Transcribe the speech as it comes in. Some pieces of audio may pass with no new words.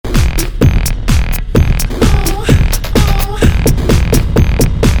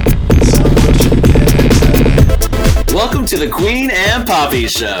to the Queen and Poppy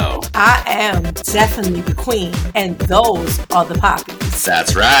Show. I am definitely the queen, and those are the poppies.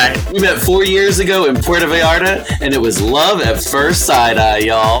 That's right. We met 4 years ago in Puerto Vallarta, and it was love at first side-eye,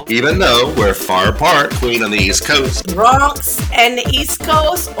 y'all. Even though we're far apart, Queen on the East Coast, Bronx and the East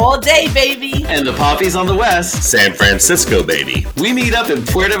Coast all day, baby. And the poppies on the West. San Francisco, baby. We meet up in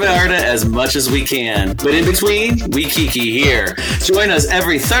Puerto Vallarta as much as we can. But in between, we kiki here. Join us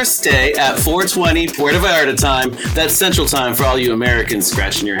every Thursday at 4:20 Puerto Vallarta time. That's Central Time for all you Americans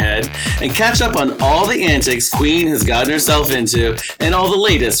scratching your head. And catch up on all the antics Queen has gotten herself into and all the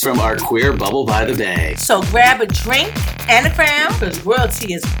latest from our queer bubble by the bay. So grab a drink and a crown, because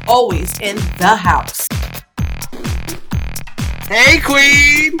royalty is always in the house. Hey,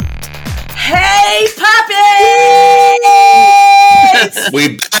 Queen! Hey, poppies!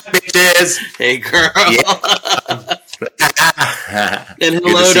 We back, bitches! Hey, girl! Yeah. And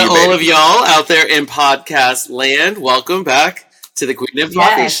hello to all of y'all out there in podcast land. Welcome back to the Queen and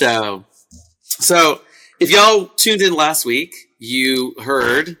Poppy Show. So, if y'all tuned in last week, you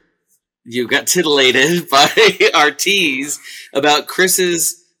got titillated by our tease about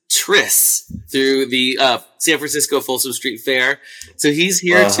Chris's tryst through the San Francisco Folsom Street Fair. So he's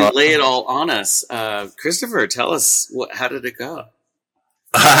here to lay it all on us. Christopher, tell us, how did it go?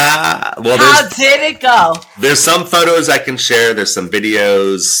 How did it go? There's some photos I can share. There's some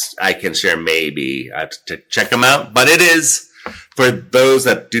videos I can share maybe. I have to check them out. But it is, for those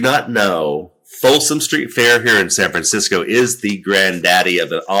that do not know, Folsom Street Fair here in San Francisco is the granddaddy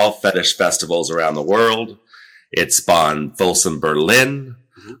of all fetish festivals around the world. It spawned Folsom Berlin.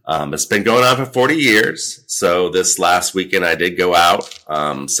 It's been going on for 40 years. So this last weekend I did go out.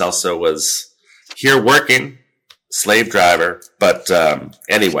 Celso was here working, slave driver. But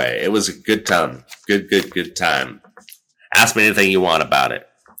anyway, it was a good time. Good time. Ask me anything you want about it.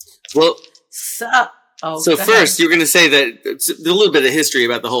 Well, So first, you're going to say that a little bit of history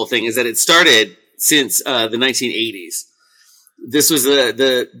about the whole thing is that it started since the 1980s. This was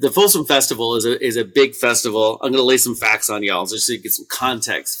the Folsom Festival is a big festival. I'm going to lay some facts on y'all just so you get some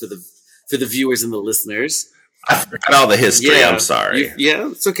context for the viewers and the listeners. I forgot all the history. Yeah, I'm sorry.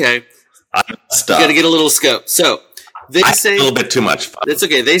 It's okay. You got to get a little scope. So they say a little bit too much fun. That's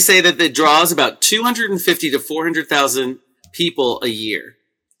okay. They say that it draws about 250 to 400,000 people a year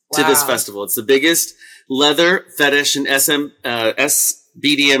to this festival. It's the biggest leather, fetish, and SBDMC.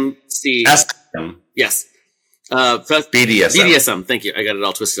 Yes. BDSM. Thank you. I got it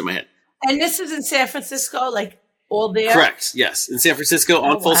all twisted in my head. And this is in San Francisco, like all there? Correct. Yes. In San Francisco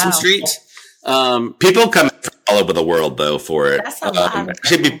on Folsom Street. People come from all over the world, though, for it. That's a lot.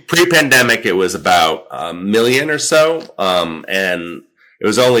 Actually, pre-pandemic, it was about 1 million or so. And it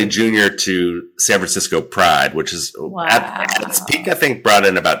was only junior to San Francisco Pride, which is at its peak, I think, brought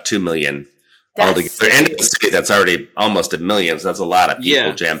in about 2 million altogether. And in a city that's already almost 1 million, so that's a lot of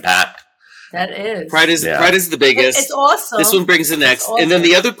people jam-packed. That is. Pride is the biggest. It's awesome. This one brings the next. Awesome. And then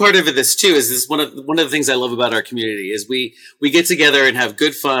the other part of this too is this one of the things I love about our community is we get together and have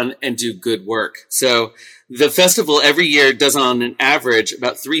good fun and do good work. So the festival every year does on an average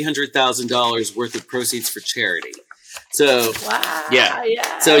about $300,000 worth of proceeds for charity. So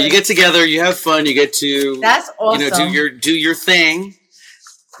yeah. So you get together, you have fun, you get to That's awesome. do your thing.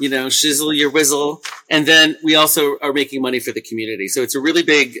 Shizzle your whizzle. And then we also are making money for the community. So it's a really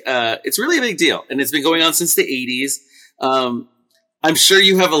big deal. And it's been going on since the 80s. I'm sure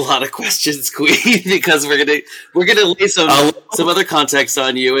you have a lot of questions, Queen, because we're gonna lay some other context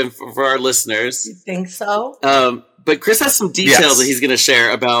on you and for our listeners. You think so? But Chris has some details that he's going to share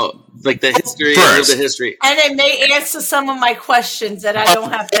about like the history of the history. And it may answer some of my questions that I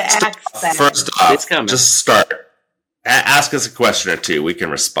don't have to ask them. First off, just start. Ask us a question or two. We can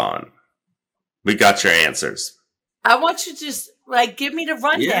respond. We got your answers. I want you to just give me the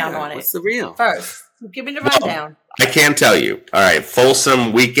rundown on it. What's the real? First, give me the rundown. I can tell you. All right,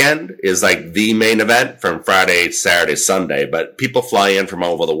 Folsom weekend is like the main event from Friday, Saturday, Sunday. But people fly in from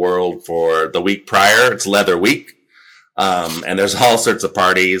all over the world for the week prior. It's Leather Week. And there's all sorts of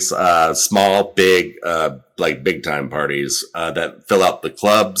parties, small, big, big time parties, that fill out the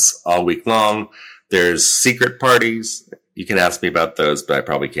clubs all week long. There's secret parties. You can ask me about those, but I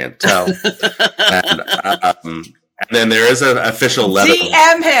probably can't tell. And then there is an official letter.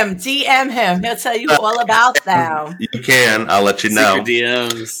 DM him. He'll tell you all about them. You can. I'll let you know. Secret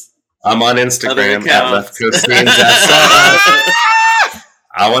DMs. I'm on Instagram at Left Coast Scenes.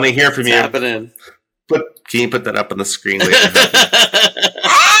 I want to hear from you. Happening. Can you put that up on the screen?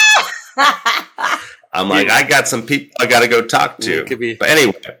 I'm like, I got some people I got to go talk to. But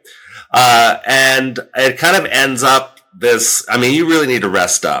anyway, and it kind of ends up this. I mean, you really need to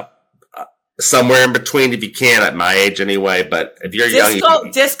rest up. somewhere in between if you can, at my age anyway. But if you're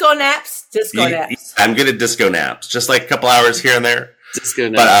young, disco naps. I'm good at disco naps, just like a couple hours here and there. Disco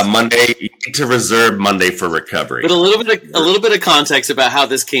naps. But Monday, you need to reserve Monday for recovery. But a little bit of context about how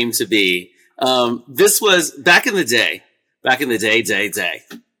this came to be. This was back in the day.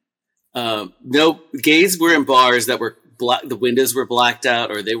 No, gays were in bars that were the windows were blacked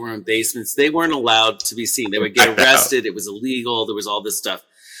out, or they were in basements. They weren't allowed to be seen. They would get arrested. It was illegal. There was all this stuff.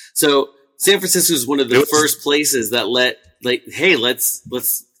 So San Francisco was one of the first places that hey, let's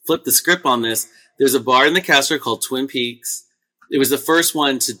flip the script on this. There's a bar in the Castro called Twin Peaks. It was the first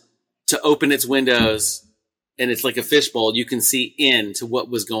one to open its windows, and it's like a fishbowl. You can see into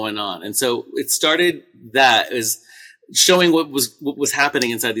what was going on. And so it started that as showing what was happening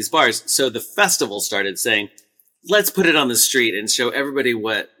inside these bars. So the festival started saying, let's put it on the street and show everybody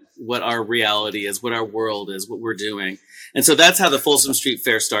what our reality is, what our world is, what we're doing. And so that's how the Folsom Street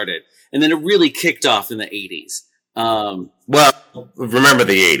Fair started. And then it really kicked off in the 80s. Well, remember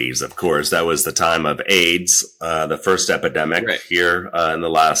the 80s, of course. That was the time of AIDS, the first epidemic here in the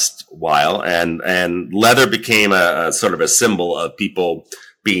last while. And leather became a sort of a symbol of people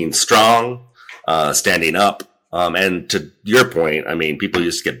being strong, standing up. And to your point, I mean, people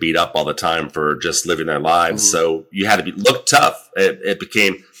used to get beat up all the time for just living their lives. Mm-hmm. So you had to look tough. It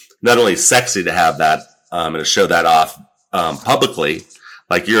became not only sexy to have that, and to show that off, publicly,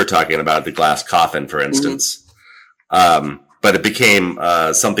 like you were talking about the glass coffin, for instance. Mm-hmm. But it became,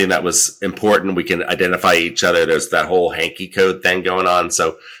 something that was important. We can identify each other. There's that whole hanky code thing going on.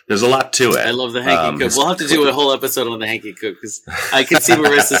 So there's a lot to it. I love the hanky code. We'll have to do a whole episode on the hanky code, because I can see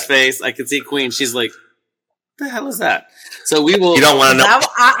Marissa's face. I can see Queen. She's like, the hell is that? So we will. You don't want to know.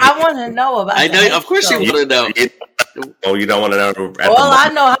 I want to know about. I know. Of course, you want to know. Oh, you don't want to know. All I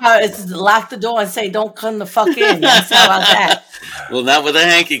know how is to lock the door and say, "Don't come the fuck in." That's how about that. Well, not with a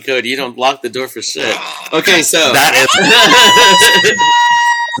hanky code. You don't lock the door for shit. Okay, so that is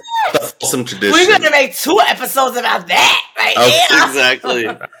the Folsom tradition. We're going to make 2 episodes about that right here. Exactly.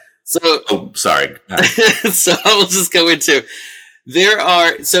 So, sorry. So I will just go into.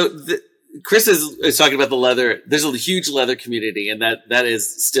 Chris is talking about the leather. There's a huge leather community, and that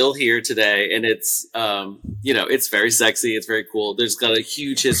is still here today. And it's, it's very sexy. It's very cool. There's got a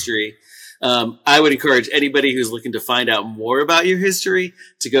huge history. I would encourage anybody who's looking to find out more about your history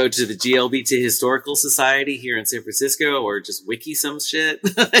to go to the GLBT Historical Society here in San Francisco, or just wiki some shit.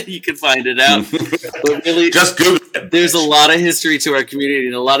 You can find it out. But really, just Google it. There's a lot of history to our community,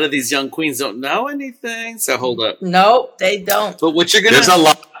 and a lot of these young queens don't know anything. So hold up. No, they don't. But what you're there's a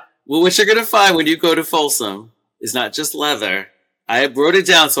lot. Well, what you're going to find when you go to Folsom is not just leather. I wrote it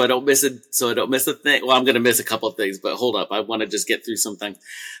down so I don't miss it. So I don't miss a thing. Well, I'm going to miss a couple of things, but hold up. I want to just get through some things.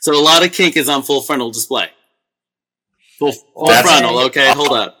 So a lot of kink is on full frontal display. Full frontal. Okay.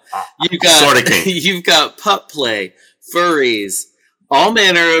 Hold up. You've got pup play, furries, all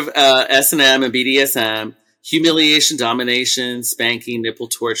manner of, S&M and BDSM, humiliation, domination, spanking, nipple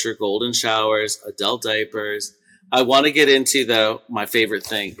torture, golden showers, adult diapers. I want to get into, though, my favorite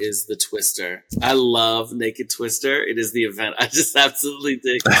thing is the twister. I love naked twister. It is the event I just absolutely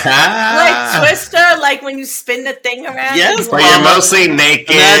dig. Like twister, like when you spin the thing around. Yes, but you're mostly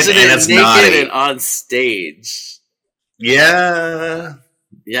naked. Imagine and it's naked naughty. and on stage. Yeah.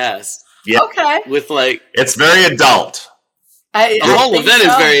 Yes. Yeah. Okay. With it's very adult. The whole event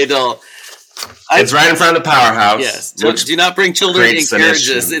is very adult. It's right in front of the powerhouse. Yes. Do not bring children in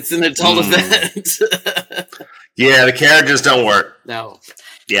carriages. It's an adult event. Yeah, the carriages don't work. No.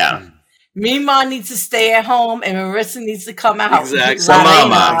 Yeah. Mima needs to stay at home, and Marissa needs to come out. Exactly. So,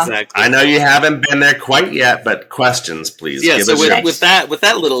 Mama, exactly. I know you haven't been there quite yet, but questions, please. Yeah. So with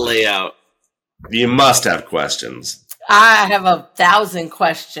that little layout, you must have questions. I have 1,000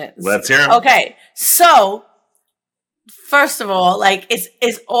 questions. Let's hear them. Okay, so first of all, like it's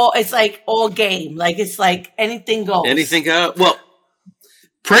all game. Like it's like anything goes. Anything goes. Well.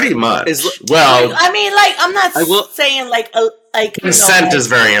 Pretty much. I mean, like, I'm not saying like consent is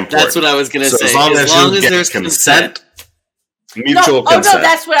very important. That's what I was going to say. As long as there's consent, mutual consent. Oh no,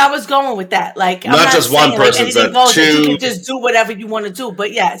 that's where I was going with that. Like, not just one person's like, you can just do whatever you want to do.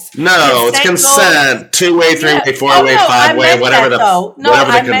 But yes, no, it's consent. 2-way, 3-way, 4-way, 5-way, whatever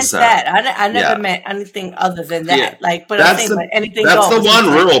the consent. That. I never meant anything other than that. Yeah. Like, but I'm saying anything goes. That's the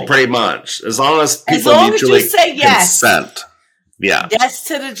one rule, pretty much. As long as people mutually consent. Yeah. Yes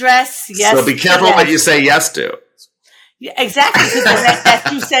to the dress. Yes. So be careful what you say yes to. Yeah, exactly. Because that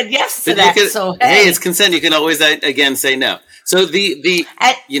you said yes to that. So hey, it's consent. You can always again say no. So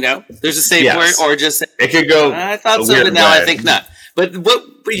there's a safe word, or just say, it could go. I thought so, but now I think not. But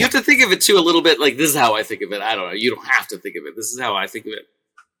you have to think of it too a little bit. Like, this is how I think of it. I don't know. You don't have to think of it. This is how I think of it.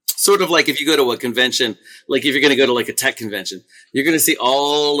 sort of like if you go to a convention, like if you're going to go to like a tech convention, you're going to see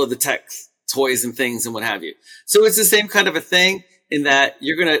all of the tech toys and things and what have you. So it's the same kind of a thing in that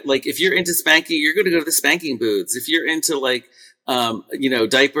you're going to, like, if you're into spanking, you're going to go to the spanking booths. If you're into like,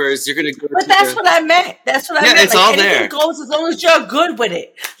 diapers, you're going to go But that's what I meant. That's what I meant. It's like, all anything there. goes as long as you're good with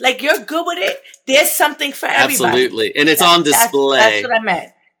it. Like, you're good with it. There's something for everybody. Absolutely. And it's on display. That's what I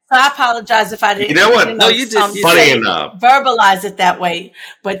meant. So I apologize if I didn't. You know what? No, you did. Funny enough. Verbalize it that way.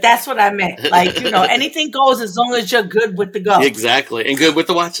 But that's what I meant. Like, anything goes as long as you're good with the go. Exactly. And good with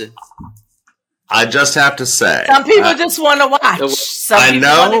the watching. I just have to say, some people just want to watch. I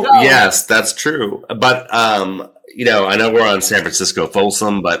know. Yes, that's true. But, I know we're on San Francisco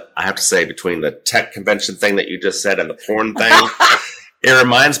Folsom, but I have to say between the tech convention thing that you just said and the porn thing, it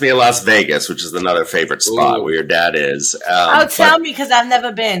reminds me of Las Vegas, which is another favorite spot where your dad is. Tell me, because I've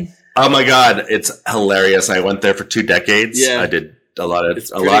never been. Oh my God, it's hilarious. I went there for 2 decades. Yeah. I did a lot of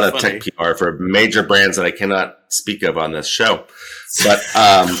tech PR for major brands that I cannot speak of on this show. But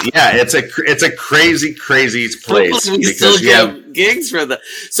it's a crazy place We because still you have get gigs for that.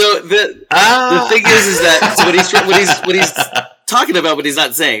 So the thing is that so what he's talking about, but he's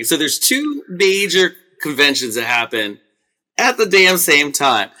not saying. So there's 2 major conventions that happen at the damn same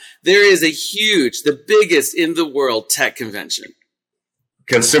time. There is the biggest in the world tech convention.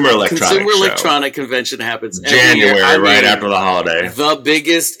 Consumer electronic convention happens January, right after the holiday. The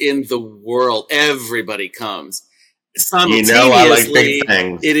biggest in the world. Everybody comes. Simultaneously, I like big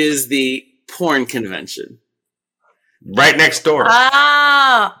things. It is the porn convention. Right next door.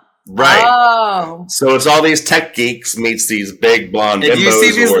 Right. Oh. So it's all these tech geeks meets these big blonde bimbos. And you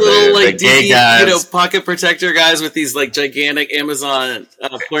see these little like gay guys. pocket protector guys with these like gigantic Amazon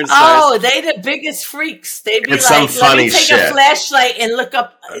porn stars. Oh, they the biggest freaks. They be it's like, some funny let me take shit. a flashlight and look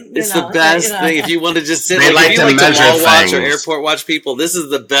up. It's the best thing. If you want to just sit, they if you like to wall watch or things. airport watch people, this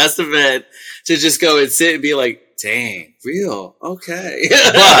is the best event to just go and sit and be like, dang, real, okay.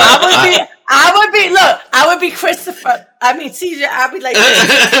 I would be Christopher. I mean, CJ. I'd be like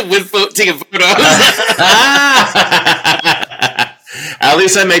taking photos. At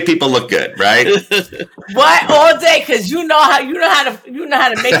least I make people look good, right? What all day? Because you know how to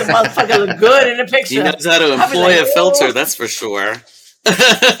make a motherfucker look good in a picture. He knows how to employ a filter. That's for sure.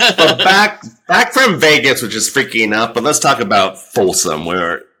 But back from Vegas, which is freaking out. But let's talk about Folsom,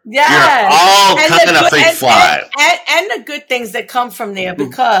 where you're all kind of fly. And the good things that come from there,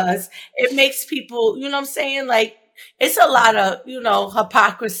 because it makes people, you know what I'm saying? Like, it's a lot of,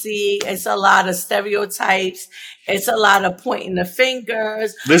 hypocrisy. It's a lot of stereotypes. It's a lot of pointing the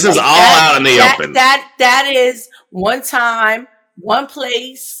fingers. This is all out in the open. That is one time, one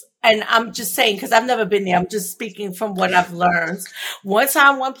place. And I'm just saying, because I've never been there. I'm just speaking from what I've learned. One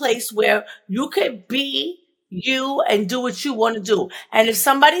time, one place where you could be you and do what you want to do. And if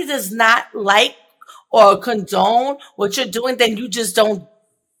somebody does not like or condone what you're doing, then you just don't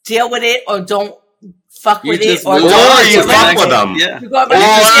deal with it or don't fuck with it. Or you fuck with them. Yeah.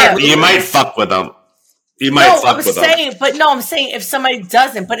 Or you might fuck with them. I'm saying if somebody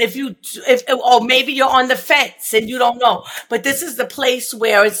doesn't, but or maybe you're on the fence and you don't know, but this is the place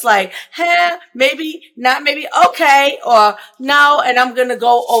where it's like, maybe not, maybe okay, or no, and I'm gonna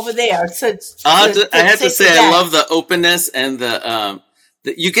go over there. I have to say, I love the openness and the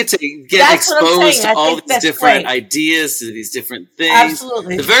you get to get exposed to all these different ideas, to these different things.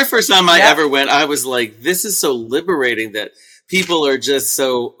 Absolutely. The very first time I ever went, I was like, this is so liberating that people are just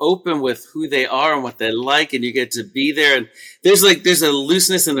so open with who they are and what they like, and you get to be there. And there's a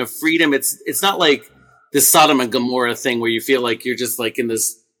looseness and a freedom. It's not like this Sodom and Gomorrah thing where you feel like you're just like in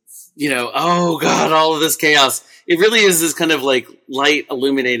this, oh God, all of this chaos. It really is this kind of like light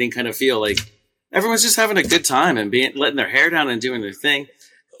illuminating kind of feel. Like everyone's just having a good time and letting their hair down and doing their thing.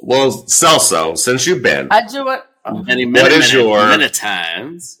 Well, Celso, since you've been, I do it many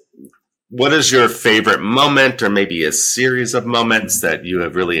times. What is your favorite moment, or maybe a series of moments that you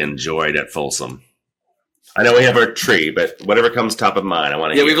have really enjoyed at Folsom? I know we have our tree, but whatever comes top of mind, I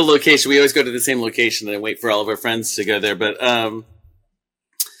want to hear. We have a location. We always go to the same location and wait for all of our friends to go there. But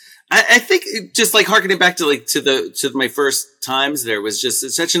I think just like harkening back to my first times there was just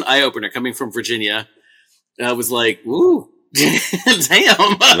such an eye opener coming from Virginia. I was like, "Ooh, damn!"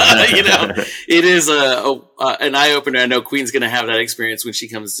 It is an eye opener. I know Queen's going to have that experience when she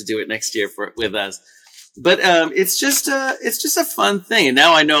comes to do it next year with us. But it's just a fun thing. And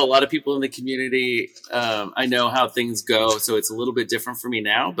now I know a lot of people in the community. I know how things go, so it's a little bit different for me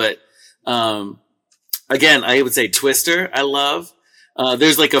now. But again, I would say Twister. I love.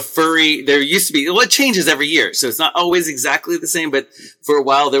 There's like a furry. There used to be. Well, it changes every year, so it's not always exactly the same. But for a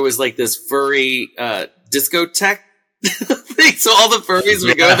while, there was like this furry discotheque So all the furries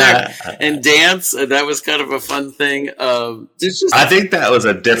would go there and dance, and that was kind of a fun thing. I think that was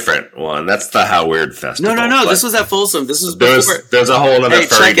a different one. That's the How Weird Festival. No. This was at Folsom. This was before. There's a whole other furry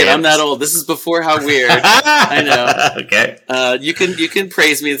check it. dance. I'm that old. This is before How Weird. I know. Okay. You can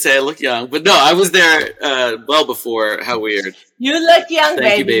praise me and say I look young, but no, I was there well before How Weird. You look young,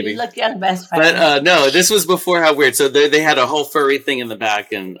 Thank you, baby. You look young, best friend. But no, this was before How Weird. So they had a whole furry thing in the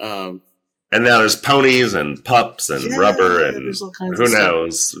back, and now there's ponies and pups and rubber and who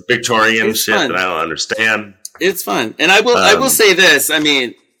knows, Victorian shit that I don't understand. It's fun, and I will say this. I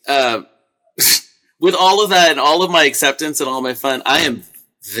mean, with all of that and all of my acceptance and all my fun, I am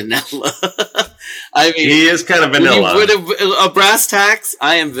vanilla. I mean, he is kind of vanilla. With a brass tacks,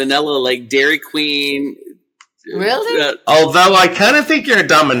 I am vanilla, like Dairy Queen. Really? Although I kind of think you're a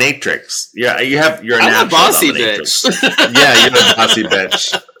dominatrix. Yeah, you're a bossy dominatrix. bitch. Yeah, you're a bossy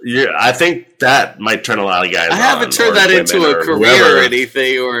bitch. I think that might turn a lot of guys. I haven't turned that into a career or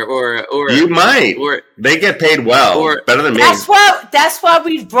anything, or you might. Or they get paid well, better than me. That's why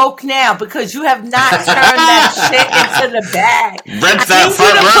we broke now, because you have not turned that shit into the bag. Rent that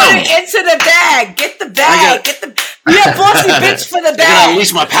front room. Put it into the bag. Get the bag. Be a bossy bitch for the bag. I gotta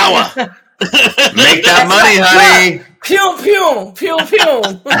unleash my power. Make that money, honey. Pew, pew, pew, pew.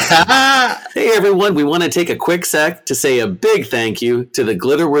 Hey, everyone. We want to take a quick sec to say a big thank you to the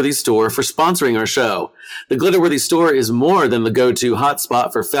Glitterworthy Store for sponsoring our show. The Glitterworthy Store is more than the go-to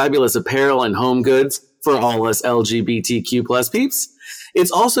hotspot for fabulous apparel and home goods for all us LGBTQ plus peeps.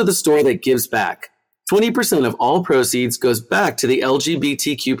 It's also the store that gives back. 20% of all proceeds goes back to the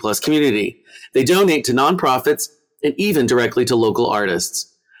LGBTQ plus community. They donate to nonprofits and even directly to local artists.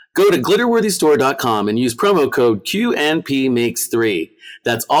 Go to glitterworthystore.com and use promo code QNPmakes3.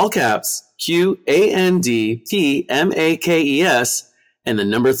 That's all caps, QANDPMAKES, and the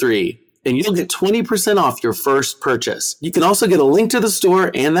number 3. And you'll get 20% off your first purchase. You can also get a link to the store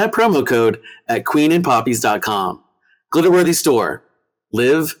and that promo code at queenandpoppies.com. Glitterworthy Store.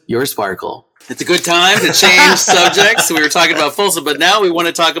 Live your sparkle. It's a good time to change subjects. We were talking about Folsom, but now we want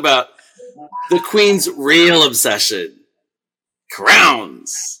to talk about the Queen's real obsession.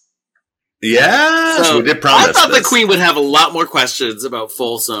 Crowns. Yeah, so we did promise I thought this. the Queen would have a lot more questions about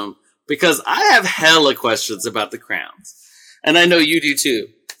Folsom, because I have hella questions about the crowns. And I know you do too,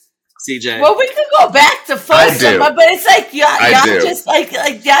 CJ. Well, we could go back to Folsom, but it's like y'all just like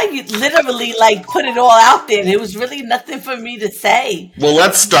y'all you literally like put it all out there. There was really nothing for me to say. Well,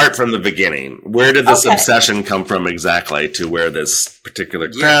 let's start from the beginning. Where did this obsession come from exactly to wear this particular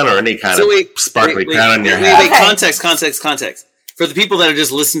crown or any kind of sparkly crown on your head? Context. For the people that are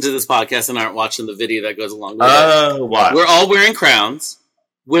just listening to this podcast and aren't watching the video that goes along with it, we're all wearing crowns.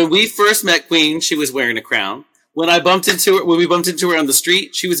 When we first met Queen, she was wearing a crown. When we bumped into her on the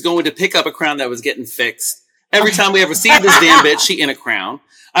street, she was going to pick up a crown that was getting fixed. Every time we ever see this damn bitch, she in a crown.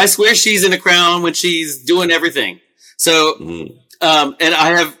 I swear she's in a crown when she's doing everything. So,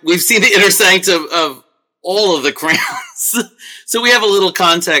 we've seen the inner sanctum of all of the crowns. So we have a little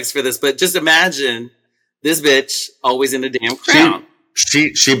context for this, but just imagine this bitch always in a damn crown.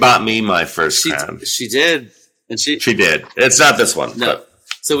 She bought me my first crown. She did. And she did. It's not this one. No. But.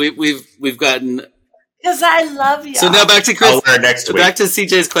 So we've gotten. Because I love you. So now back to Chris. I'll wear it next week. Back to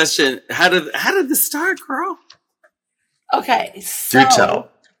CJ's question. How did this start, girl? Okay, so do tell.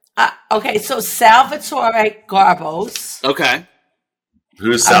 So Salvatore Garbos. Okay.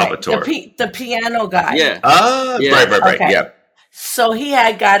 Who's Salvatore? The piano guy. Yeah. Right. Okay. Yeah. So he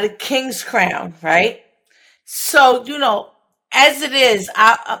had got a king's crown, right? So, as it is,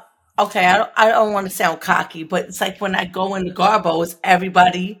 I don't want to sound cocky, but it's like when I go into Garbo's,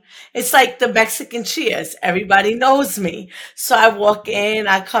 it's like the Mexican Cheers. Everybody knows me. So I walk in,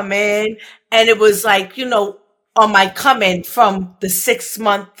 I come in, and it was like, on my come in from the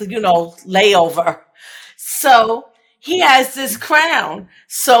 6-month, layover. So he has this crown.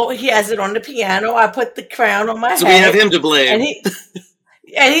 So he has it on the piano. I put the crown on my head. So we have him to blame.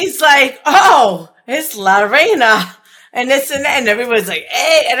 And he's like, oh, it's La Reina. And this and that. And everybody's like,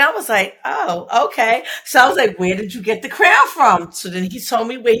 hey. And I was like, oh, okay. So I was like, where did you get the crown from? So then he told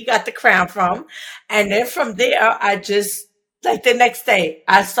me where he got the crown from. And then from there, I just, like the next day,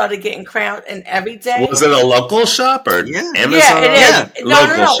 I started getting crowned. And every day. Was it a local shop or Amazon? Yeah, it is.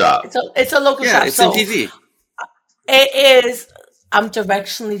 Local shop. It's a local shop. It's in PV. It is. I'm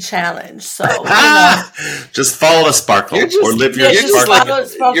directionally challenged, so just follow the sparkle or live your sparkle.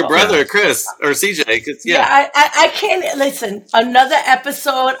 Like your brother, Chris or CJ. I can't listen. Another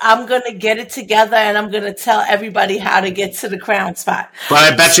episode, I'm gonna get it together and I'm gonna tell everybody how to get to the crown spot. But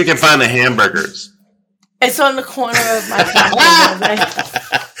I bet you can find the hamburgers. It's on the corner of my counter.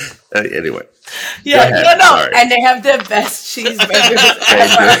 Anyway, Yeah, ahead, no. sorry. And they have the best cheeseburgers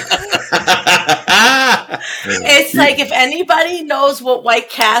ever. It's like, if anybody knows what White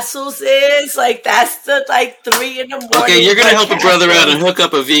Castles is, like, that's the 3 in the morning. Okay, you're gonna help a brother out and hook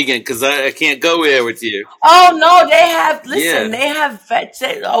up a vegan, because I can't go there with you. Oh no, they have. Listen, they have.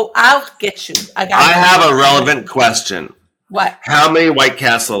 I'll get you. I have a relevant question. What? How many White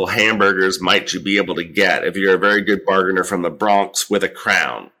Castle hamburgers might you be able to get if you're a very good bargainer from the Bronx with a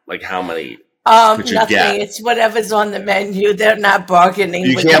crown? Like, how many could you nothing. get? It's whatever's on the menu. They're not bargaining.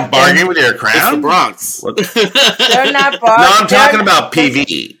 You can't bargain with your crown? It's the Bronx. They're not bargaining. No, I'm talking about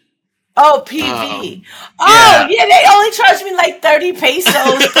PV. Oh, PV. Yeah, they only charge me like 30 pesos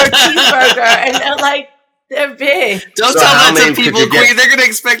per cheeseburger, and they're like, they're big. Don't tell that to people, Queen. They're going to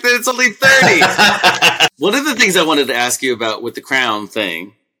expect that it's only 30. One of the things I wanted to ask you about with the crown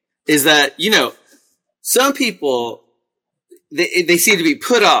thing is that, some people, they seem to be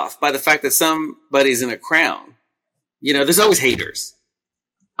put off by the fact that somebody's in a crown. There's always haters.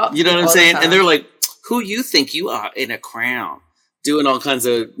 You know what I'm saying? And they're like, who you think you are in a crown? Doing all kinds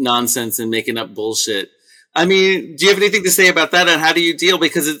of nonsense and making up bullshit. I mean, do you have anything to say about that? And how do you deal?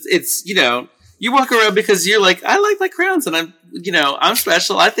 Because it's you walk around because you're like, I like my crowns and I'm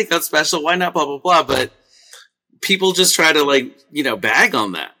special. I think I'm special. Why not? Blah, blah, blah. But people just try to bag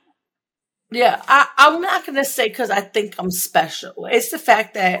on that. Yeah. I'm not going to say because I think I'm special. It's the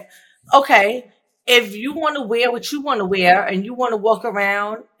fact that, okay, if you want to wear what you want to wear and you want to walk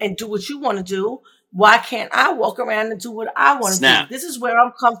around and do what you want to do, why can't I walk around and do what I want to do? This is where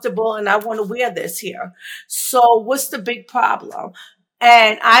I'm comfortable and I want to wear this here. So what's the big problem?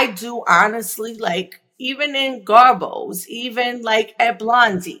 And I do honestly, even in Garbos, even at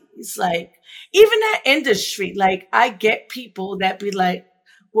Blondie's, even that industry, I get people that be like,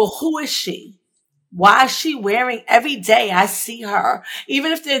 well, who is she? Why is she wearing every day? I see her,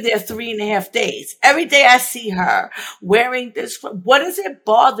 even if they're there 3.5 days. Every day I see her wearing this. What does it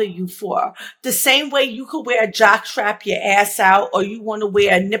bother you for? The same way you could wear a jock strap your ass out, or you want to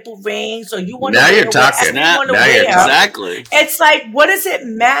wear nipple rings, or you want to wear you're talking. Exactly. It's like, what does it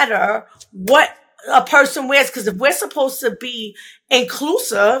matter what a person wears? Because if we're supposed to be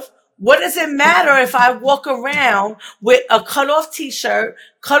inclusive, what does it matter if I walk around with a cut-off t-shirt,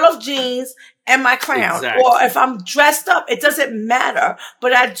 cut-off jeans, and my crown? Exactly. Or if I'm dressed up, it doesn't matter.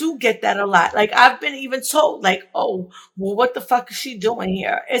 But I do get that a lot. I've been even told, oh, well, what the fuck is she doing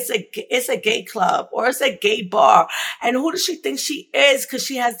here? It's a gay club or it's a gay bar. And who does she think she is because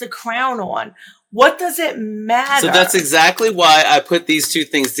she has the crown on? What does it matter? So that's exactly why I put these two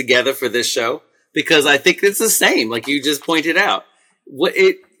things together for this show, because I think it's the same, like you just pointed out.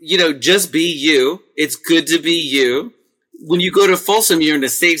 Just be you. It's good to be you. When you go to Folsom, you're in a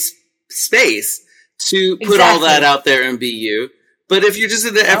safe space to put all that out there and be you. But if you're just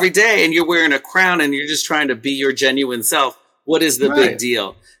in there every day and you're wearing a crown and you're just trying to be your genuine self, what is the big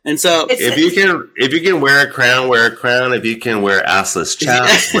deal? And so if you can wear a crown, wear a crown. If you can wear assless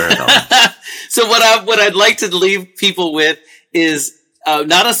chaps, wear them. So what I'd like to leave people with is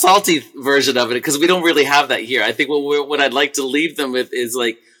not a salty version of it, because we don't really have that here. I think what I'd like to leave them with is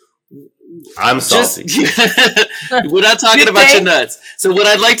I'm salty. We're not talking about your nuts. So what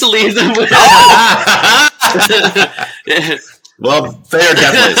I'd like to leave them with. Well, they're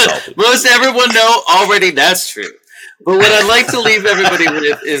definitely salty. Most everyone know already that's true. But what I'd like to leave everybody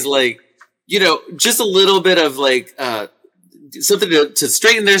with is just a little bit of something to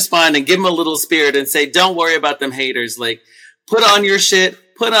straighten their spine and give them a little spirit and say, don't worry about them haters. Put on your shit.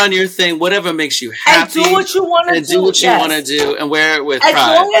 Put on your thing, whatever makes you happy. And do what you want to do. And do what you want to do and wear it with pride.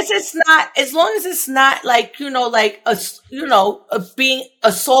 As long as it's not being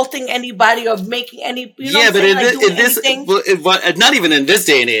assaulting anybody or making any, but not even in this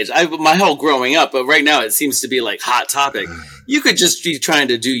day and age. My whole growing up, but right now it seems to be hot topic. You could just be trying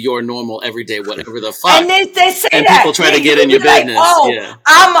to do your normal everyday whatever the fuck. And they say and that. People try to get in your business.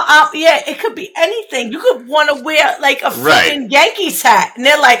 It could be anything. You could want to wear a freaking Yankees hat. And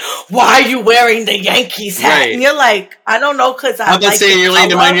they're like, why are you wearing the Yankees hat? Right. And you're like, I don't know, because I like saying you're laying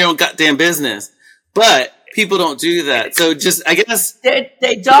to mind your own goddamn business. But people don't do that. So just, I guess they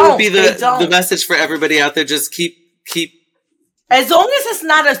don't. Would be the message for everybody out there. Just keep. As long as it's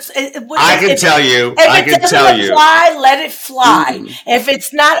not I can tell you. Fly, let it fly. Mm-hmm. If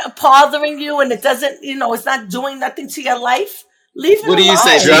it's not bothering you and it doesn't, it's not doing nothing to your life, leave it alone. What do you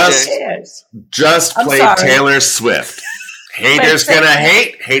say? Just play Taylor Swift. Haters gonna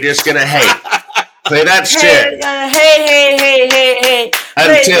hate. Haters gonna hate. Play that shit. Hey.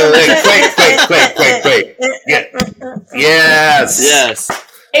 Until wait. Yes.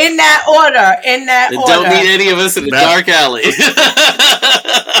 In that order. Don't need any of us in the dark alley.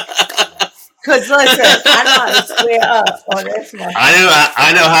 Because listen, I know how to square up on this one.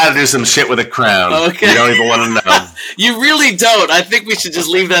 I know how to do some shit with a crown. Okay. You don't even want to know. You really don't. I think we should just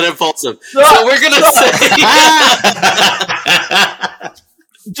leave that in Folsom. So we're going to say...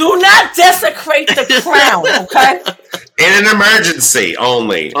 Do not desecrate the crown, okay? In an emergency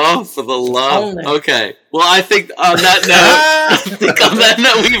only. Oh, for the love. Okay. Well, I think on that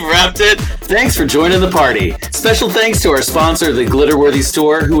note, we've wrapped it. Thanks for joining the party. Special thanks to our sponsor, the Glitterworthy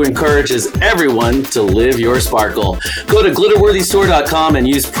Store, who encourages everyone to live your sparkle. Go to glitterworthystore.com and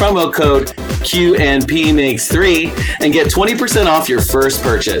use promo code QNP3 and get 20% off your first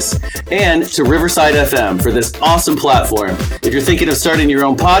purchase. And to Riverside FM for this awesome platform. If you're thinking of starting your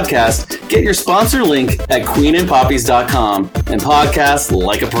own podcast, get your sponsor link at queenandpoppies.com and podcast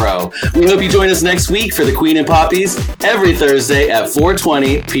like a pro. We hope you join us next week for the Queen and Poppies every Thursday at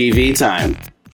 4:20 PV time.